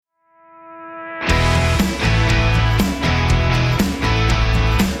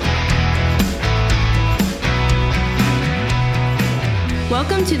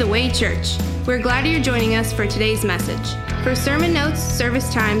Welcome to The Way Church. We're glad you're joining us for today's message. For sermon notes,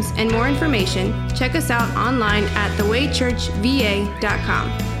 service times, and more information, check us out online at thewaychurchva.com.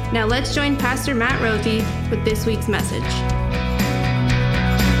 Now let's join Pastor Matt Rothy with this week's message.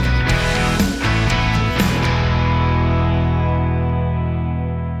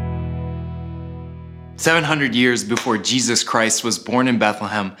 "700 years before Jesus Christ was born in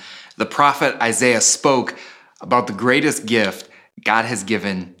Bethlehem, the prophet Isaiah spoke about the greatest gift God has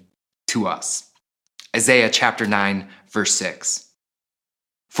given to us. Isaiah chapter 9, verse 6.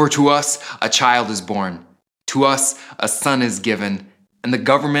 "For to us a child is born, to us a son is given, and the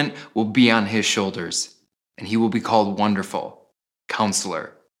government will be on his shoulders, and he will be called Wonderful,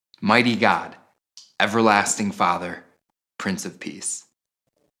 Counselor, Mighty God, Everlasting Father, Prince of Peace."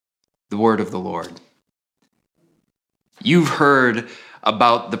 The word of the Lord. You've heard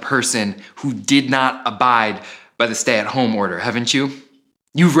about the person who did not abide by the stay-at-home order, haven't you?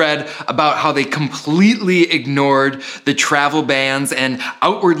 You've read about how they completely ignored the travel bans and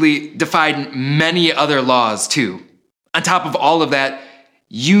outwardly defied many other laws too. On top of all of that,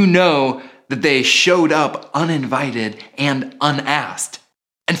 you know that they showed up uninvited and unasked.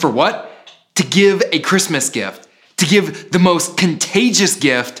 And for what? To give a Christmas gift, to give the most contagious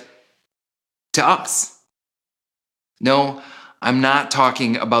gift to us. No, I'm not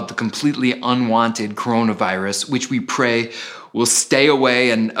talking about the completely unwanted coronavirus, which we pray will stay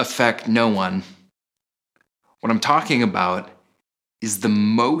away and affect no one. What I'm talking about is the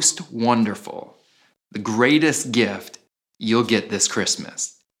most wonderful, the greatest gift you'll get this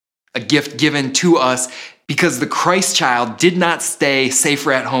Christmas. A gift given to us because the Christ child did not stay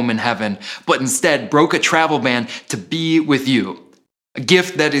safer at home in heaven, but instead broke a travel ban to be with you. A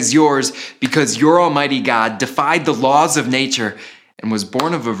gift that is yours because your Almighty God defied the laws of nature and was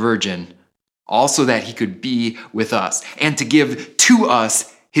born of a virgin, all so that he could be with us and to give to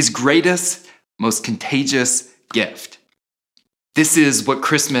us his greatest, most contagious gift. This is what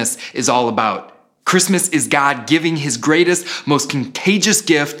Christmas is all about. Christmas is God giving his greatest, most contagious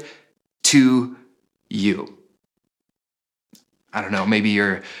gift to you. I don't know, maybe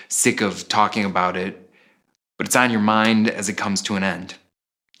you're sick of talking about it, but it's on your mind as it comes to an end.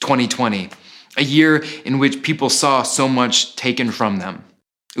 2020, a year in which people saw so much taken from them.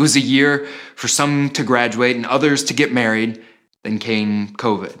 It was a year for some to graduate and others to get married. Then came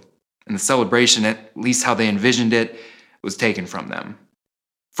COVID, and the celebration, at least how they envisioned it, was taken from them.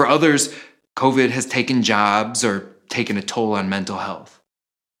 For others, COVID has taken jobs or taken a toll on mental health.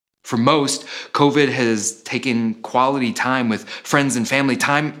 For most, COVID has taken quality time with friends and family,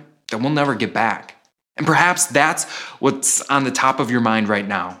 time that we'll never get back. And perhaps that's what's on the top of your mind right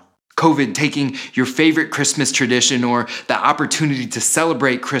now. COVID taking your favorite Christmas tradition or the opportunity to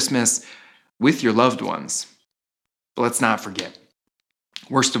celebrate Christmas with your loved ones. But let's not forget,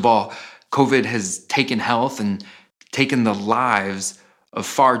 worst of all, COVID has taken health and taken the lives of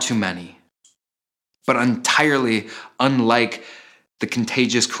far too many. But entirely unlike the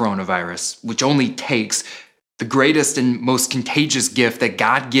contagious coronavirus, which only takes the greatest and most contagious gift that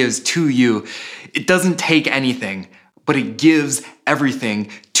God gives to you, it doesn't take anything, but it gives everything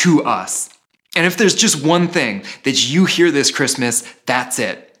to us. And if there's just one thing that you hear this Christmas, that's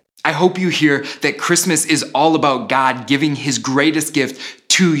it. I hope you hear that Christmas is all about God giving his greatest gift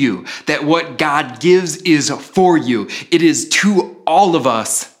to you, that what God gives is for you. It is to all of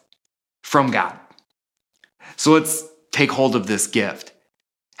us from God. So let's take hold of this gift.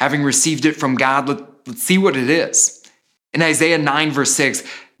 Having received it from God, let's see what it is. In Isaiah 9, verse 6,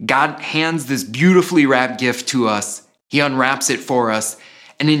 God hands this beautifully wrapped gift to us. He unwraps it for us,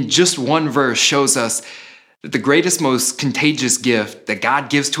 and in just one verse shows us that the greatest, most contagious gift that God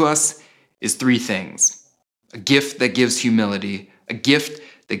gives to us is three things. A gift that gives humility, a gift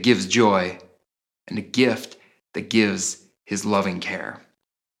that gives joy, and a gift that gives his loving care.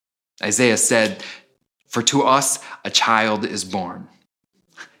 Isaiah said, "For to us a child is born."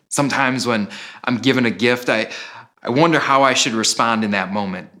 Sometimes when I'm given a gift, I wonder how I should respond in that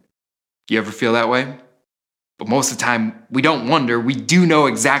moment. You ever feel that way? But most of the time, we don't wonder. We do know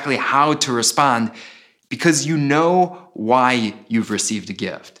exactly how to respond because you know why you've received a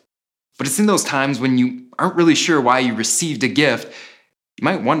gift. But it's in those times when you aren't really sure why you received a gift, you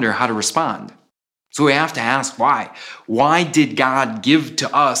might wonder how to respond. So we have to ask why. Why did God give to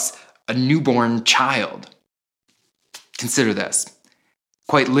us a newborn child? Consider this.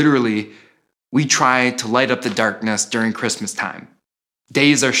 Quite literally, we try to light up the darkness during Christmas time.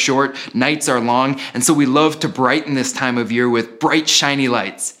 Days are short, nights are long, and so we love to brighten this time of year with bright, shiny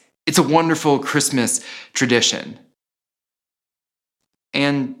lights. It's a wonderful Christmas tradition.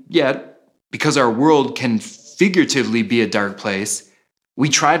 And yet, because our world can figuratively be a dark place, We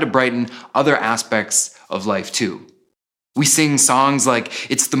try to brighten other aspects of life too. We sing songs like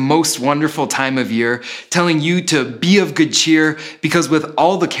it's the most wonderful time of year, telling you to be of good cheer because with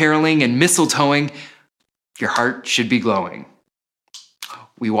all the caroling and mistletoeing, your heart should be glowing.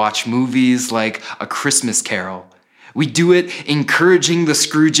 We watch movies like A Christmas Carol. We do it encouraging the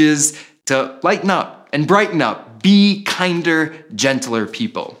Scrooges to lighten up and brighten up, be kinder, gentler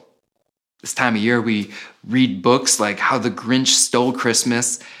people. This time of year, we read books like How the Grinch Stole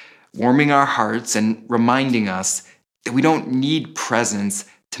Christmas, warming our hearts and reminding us that we don't need presents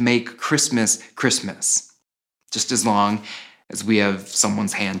to make Christmas Christmas, just as long as we have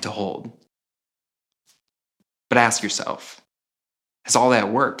someone's hand to hold. But ask yourself, has all that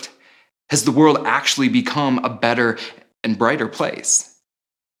worked? Has the world actually become a better and brighter place?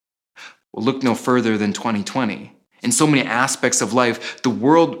 Well, look no further than 2020. In so many aspects of life, the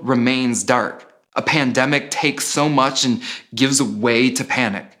world remains dark. A pandemic takes so much and gives way to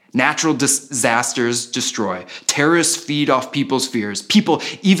panic. Natural disasters destroy. Terrorists feed off people's fears. People,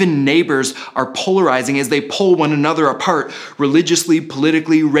 even neighbors, are polarizing as they pull one another apart religiously,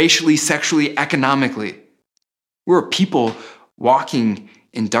 politically, racially, sexually, economically. We're a people walking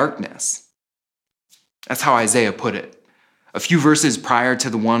in darkness. That's how Isaiah put it. A few verses prior to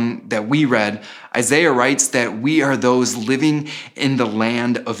the one that we read, Isaiah writes that we are those living in the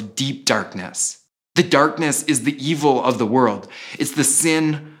land of deep darkness. The darkness is the evil of the world. It's the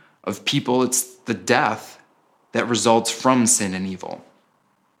sin of people. It's the death that results from sin and evil.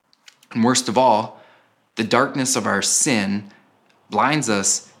 And worst of all, the darkness of our sin blinds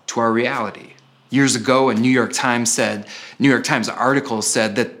us to our reality. Years ago, a New York Times article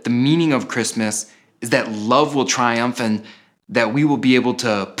said that the meaning of Christmas is that love will triumph and that we will be able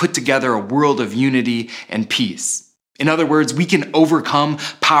to put together a world of unity and peace. In other words, we can overcome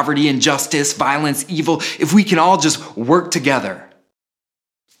poverty, injustice, violence, evil if we can all just work together.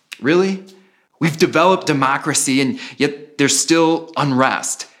 Really? We've developed democracy and yet there's still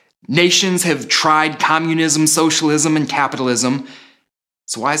unrest. Nations have tried communism, socialism, and capitalism.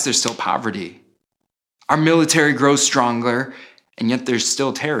 So why is there still poverty? Our military grows stronger, and yet there's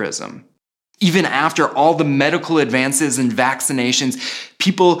still terrorism. Even after all the medical advances and vaccinations,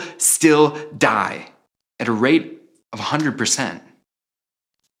 people still die at a rate of 100%.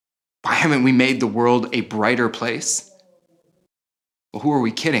 Why haven't we made the world a brighter place? Well, who are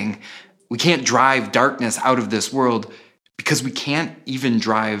we kidding? We can't drive darkness out of this world because we can't even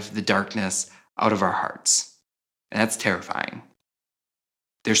drive the darkness out of our hearts. And that's terrifying.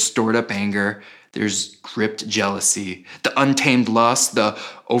 There's stored up anger, there's gripped jealousy, the untamed lust, the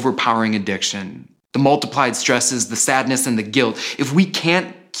overpowering addiction, the multiplied stresses, the sadness, and the guilt. If we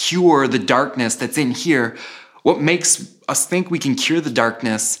can't cure the darkness that's in here, what makes us think we can cure the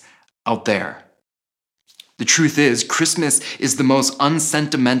darkness out there? The truth is, Christmas is the most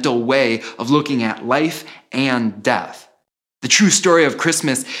unsentimental way of looking at life and death. The true story of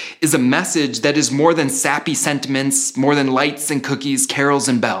Christmas is a message that is more than sappy sentiments, more than lights and cookies, carols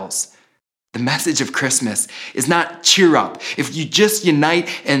and bells. The message of Christmas is not cheer up. If you just unite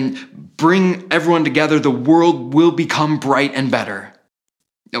and bring everyone together, the world will become bright and better.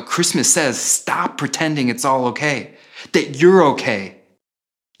 No, Christmas says stop pretending it's all okay, that you're okay.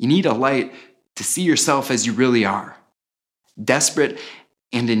 You need a light to see yourself as you really are, desperate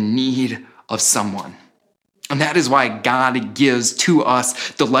and in need of someone. And that is why God gives to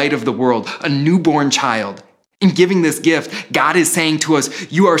us the light of the world, a newborn child. In giving this gift, God is saying to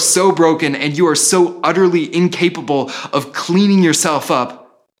us, you are so broken and you are so utterly incapable of cleaning yourself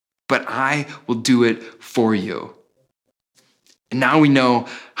up, but I will do it for you. And now we know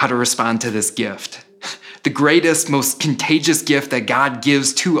how to respond to this gift. The greatest, most contagious gift that God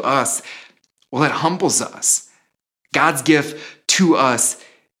gives to us, well, it humbles us. God's gift to us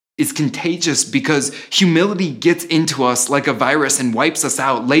is contagious because humility gets into us like a virus and wipes us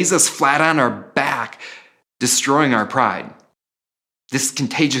out, lays us flat on our back, destroying our pride. This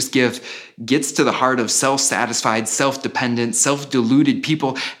contagious gift gets to the heart of self-satisfied, self-dependent, self-deluded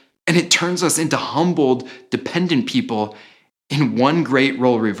people, and it turns us into humbled, dependent people in one great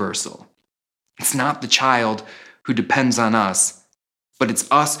role reversal. It's not the child who depends on us, but it's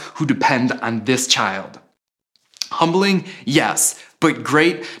us who depend on this child. Humbling, yes, but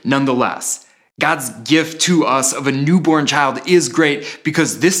great nonetheless. God's gift to us of a newborn child is great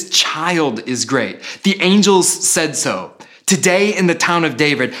because this child is great. The angels said so. Today in the town of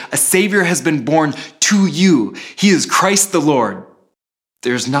David, a Savior has been born to you. He is Christ the Lord.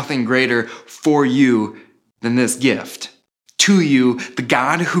 There's nothing greater for you than this gift. to you, the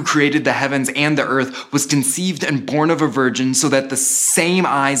God who created the heavens and the earth was conceived and born of a virgin so that the same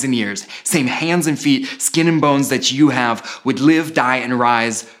eyes and ears, same hands and feet, skin and bones that you have would live, die, and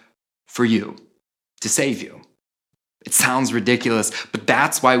rise for you, to save you. It sounds ridiculous, but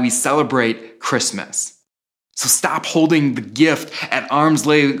that's why we celebrate Christmas. So stop holding the gift at arm's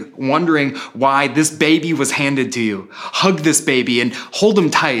length, wondering why this baby was handed to you. Hug this baby and hold him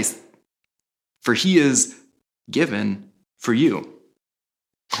tight, for he is given for you.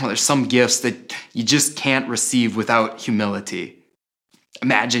 Well, there's some gifts that you just can't receive without humility.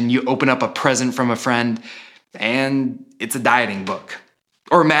 Imagine you open up a present from a friend and it's a dieting book.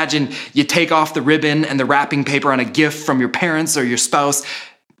 Or imagine you take off the ribbon and the wrapping paper on a gift from your parents or your spouse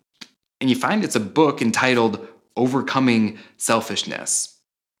and you find it's a book entitled Overcoming Selfishness.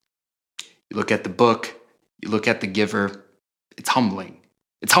 You look at the book, you look at the giver, it's humbling.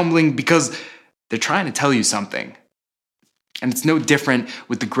 It's humbling because they're trying to tell you something. And it's no different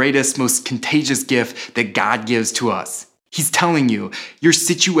with the greatest, most contagious gift that God gives to us. He's telling you your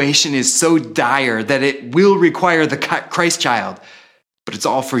situation is so dire that it will require the Christ child, but it's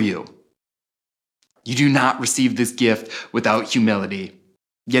all for you. You do not receive this gift without humility,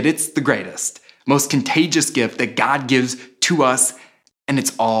 yet it's the greatest, most contagious gift that God gives to us, and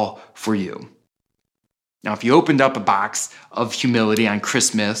it's all for you. Now, if you opened up a box of humility on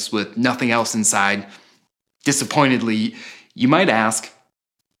Christmas with nothing else inside, disappointedly, you might ask,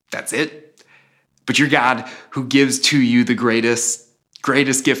 that's it? But your God, who gives to you the greatest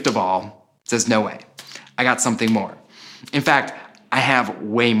gift of all, says, no way. I got something more. In fact, I have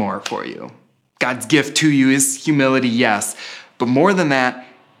way more for you. God's gift to you is humility, yes, but more than that,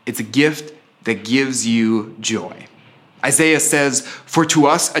 it's a gift that gives you joy. Isaiah says, for to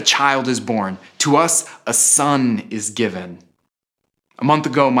us a child is born, to us a son is given. A month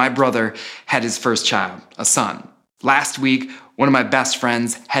ago, my brother had his first child, a son. Last week, one of my best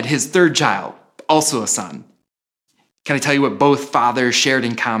friends had his third child, also a son. Can I tell you what both fathers shared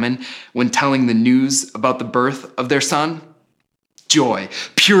in common when telling the news about the birth of their son? Joy.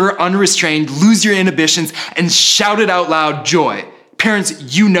 Pure, unrestrained, lose your inhibitions, and shout it out loud, joy.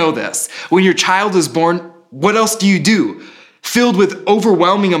 Parents, you know this. When your child is born, what else do you do? Filled with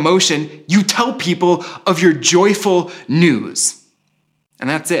overwhelming emotion, you tell people of your joyful news. And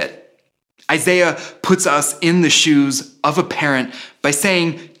that's it. Isaiah puts us in the shoes of a parent by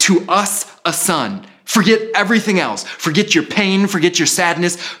saying, to us a son. Forget everything else. Forget your pain, forget your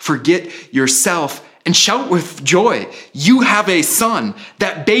sadness, forget yourself, and shout with joy. You have a son.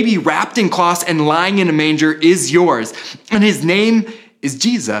 That baby wrapped in cloths and lying in a manger is yours. And his name is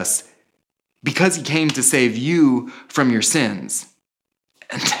Jesus, because he came to save you from your sins.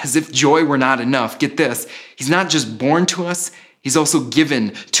 And as if joy were not enough, get this, he's not just born to us, he's also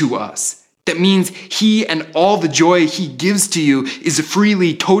given to us. That means he and all the joy he gives to you is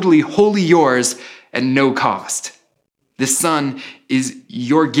freely, totally, wholly yours at no cost. This son is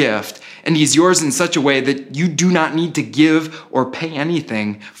your gift, and he's yours in such a way that you do not need to give or pay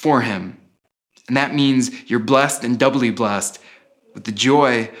anything for him. And that means you're blessed and doubly blessed with the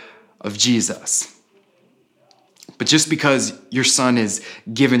joy of Jesus. But just because your son is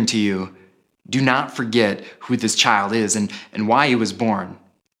given to you, do not forget who this child is and why he was born.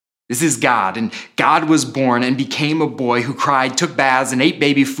 This is God, and God was born and became a boy who cried, took baths, and ate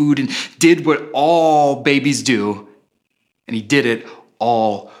baby food, and did what all babies do, and he did it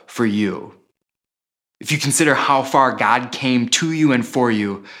all for you. If you consider how far God came to you and for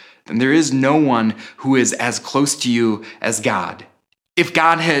you, then there is no one who is as close to you as God. If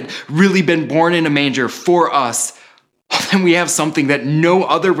God had really been born in a manger for us, then we have something that no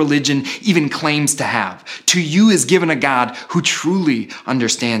other religion even claims to have. To you is given a God who truly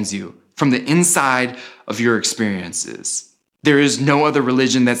understands you from the inside of your experiences. There is no other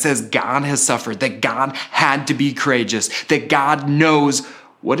religion that says God has suffered, that God had to be courageous, that God knows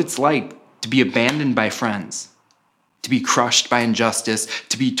what it's like to be abandoned by friends, to be crushed by injustice,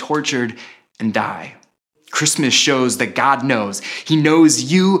 to be tortured and die. Christmas shows that God knows. He knows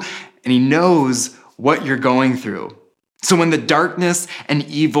you, and he knows what you're going through. So when the darkness and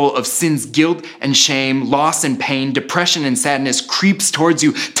evil of sin's guilt and shame, loss and pain, depression and sadness creeps towards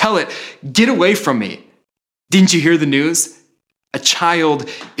you, tell it, get away from me. Didn't you hear the news? A child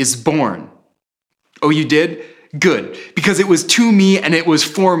is born. Oh, you did? Good, because it was to me and it was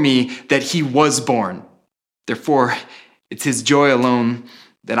for me that he was born. Therefore, it's his joy alone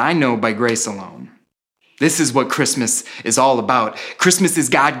that I know by grace alone. This is what Christmas is all about. Christmas is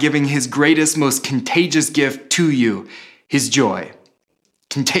God giving his greatest, most contagious gift to you, his joy.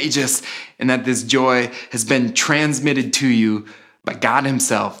 Contagious in that this joy has been transmitted to you by God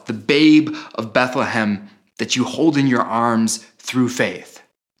himself, the babe of Bethlehem that you hold in your arms through faith.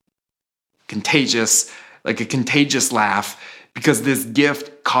 Contagious, like a contagious laugh, because this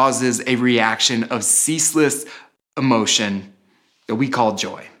gift causes a reaction of ceaseless emotion that we call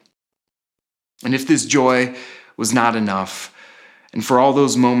joy. And if this joy was not enough, and for all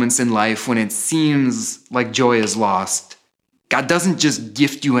those moments in life when it seems like joy is lost, God doesn't just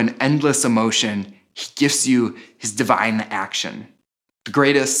gift you an endless emotion, he gifts you his divine action. The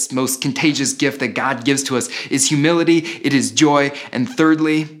greatest, most contagious gift that God gives to us is humility, it is joy, and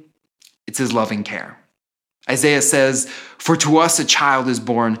thirdly, it's his loving care. Isaiah says, "For to us a child is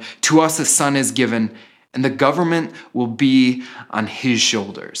born, to us a son is given, and the government will be on his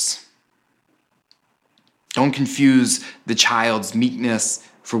shoulders." Don't confuse the child's meekness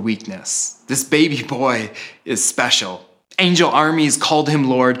for weakness. This baby boy is special. Angel armies called him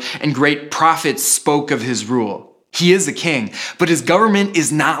Lord, and great prophets spoke of his rule. He is a king, but his government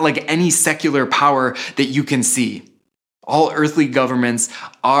is not like any secular power that you can see. All earthly governments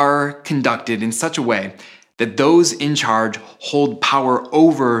are conducted in such a way that those in charge hold power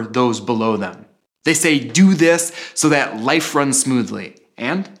over those below them. They say, do this so that life runs smoothly.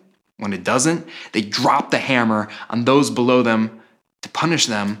 And when it doesn't, they drop the hammer on those below them to punish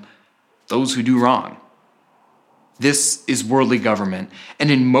them, those who do wrong. This is worldly government. And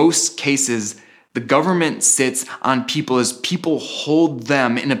in most cases, the government sits on people as people hold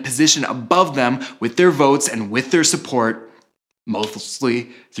them in a position above them with their votes and with their support,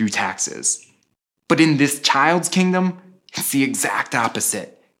 mostly through taxes. But in this child's kingdom, it's the exact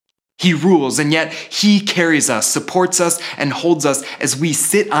opposite. He rules, and yet he carries us, supports us, and holds us as we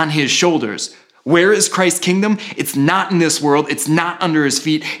sit on his shoulders. Where is Christ's kingdom? It's not in this world. It's not under his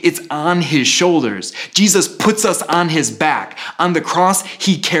feet. It's on his shoulders. Jesus puts us on his back. On the cross,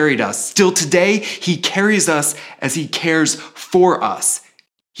 he carried us. Still today, he carries us as he cares for us.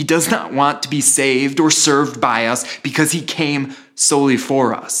 He does not want to be saved or served by us because he came solely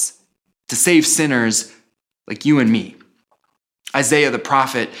for us, to save sinners like you and me. Isaiah the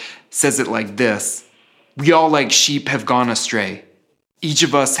prophet says it like this: "We all like sheep have gone astray. Each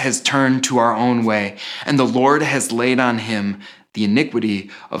of us has turned to our own way, and the Lord has laid on him the iniquity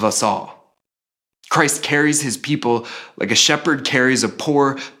of us all." Christ carries his people like a shepherd carries a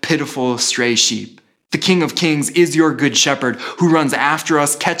poor, pitiful, stray sheep. The King of Kings is your good shepherd who runs after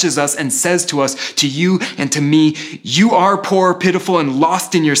us, catches us, and says to us, to you and to me, "You are poor, pitiful, and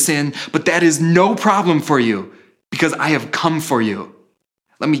lost in your sin, but that is no problem for you, because I have come for you.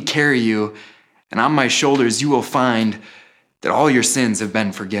 Let me carry you, and on my shoulders you will find that all your sins have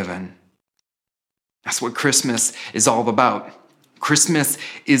been forgiven." That's what Christmas is all about. Christmas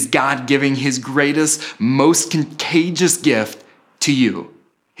is God giving his greatest, most contagious gift to you,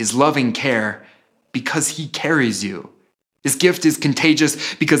 his loving care, because he carries you. This gift is contagious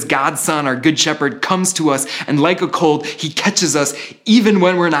because God's Son, our good shepherd, comes to us, and like a cold, he catches us even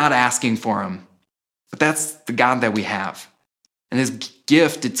when we're not asking for him. But that's the God that we have. And his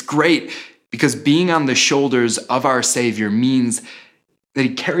gift, it's great because being on the shoulders of our Savior means that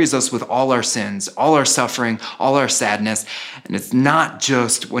he carries us with all our sins, all our suffering, all our sadness. And it's not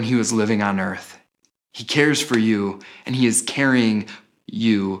just when he was living on earth. He cares for you, and he is carrying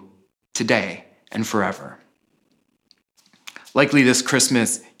you today and forever. Likely this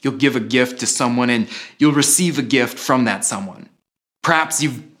Christmas, you'll give a gift to someone and you'll receive a gift from that someone. Perhaps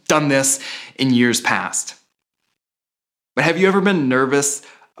you've done this in years past. But have you ever been nervous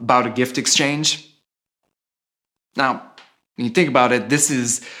about a gift exchange? Now, when you think about it, this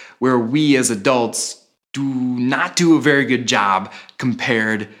is where we as adults do not do a very good job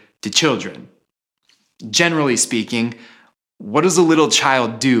compared to children. Generally speaking, what does a little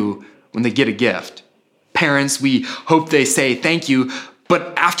child do when they get a gift? Parents, we hope they say thank you,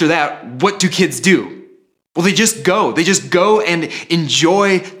 but after that, what do kids do? Well, they just go. They just go and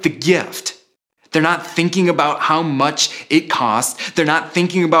enjoy the gift. They're not thinking about how much it costs. They're not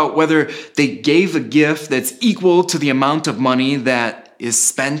thinking about whether they gave a gift that's equal to the amount of money that is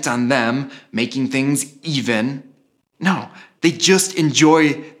spent on them, making things even. No, they just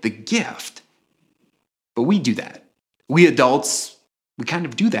enjoy the gift. But we do that. We adults, we kind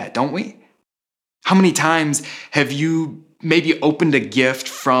of do that, don't we? How many times have you maybe opened a gift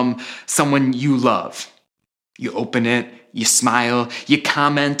from someone you love? You open it, you smile, you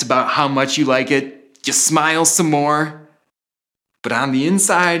comment about how much you like it, you smile some more. But on the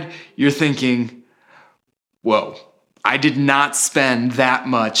inside, you're thinking, whoa, I did not spend that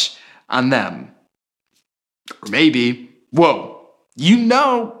much on them. Or maybe, whoa, you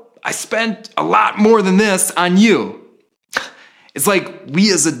know I spent a lot more than this on you. It's like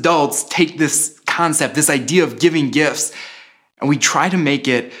we as adults take this concept, this idea of giving gifts, and we try to make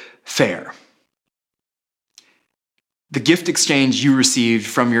it fair. The gift exchange you received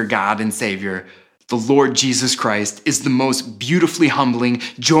from your God and Savior, the Lord Jesus Christ, is the most beautifully humbling,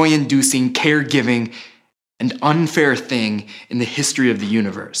 joy-inducing, care-giving, and unfair thing in the history of the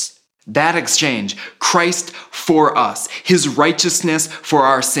universe. That exchange, Christ for us, his righteousness for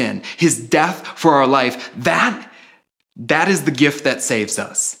our sin, his death for our life, that is the gift that saves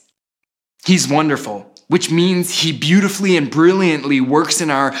us. He's wonderful, which means he beautifully and brilliantly works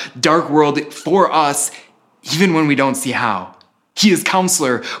in our dark world for us, even when we don't see how. He is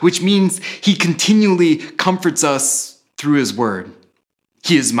Counselor, which means he continually comforts us through his word.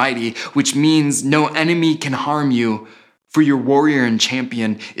 He is Mighty, which means no enemy can harm you, for your warrior and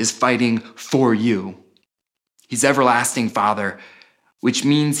champion is fighting for you. He's Everlasting Father, which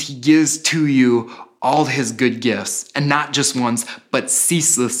means he gives to you all his good gifts, and not just once, but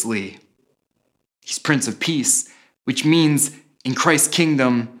ceaselessly. He's Prince of Peace, which means in Christ's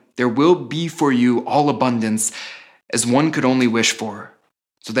kingdom, there will be for you all abundance as one could only wish for,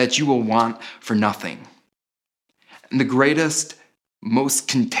 so that you will want for nothing. And the greatest, most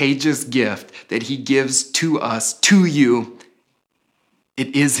contagious gift that he gives to us, to you,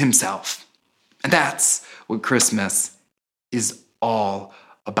 it is himself. And that's what Christmas is all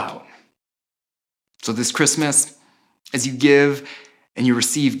about. So this Christmas, as you give and you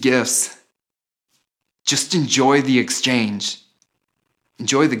receive gifts, just enjoy the exchange.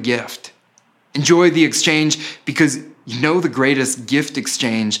 Enjoy the gift. Enjoy the exchange because you know the greatest gift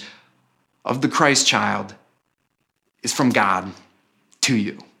exchange of the Christ child is from God to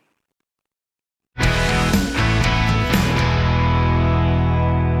you.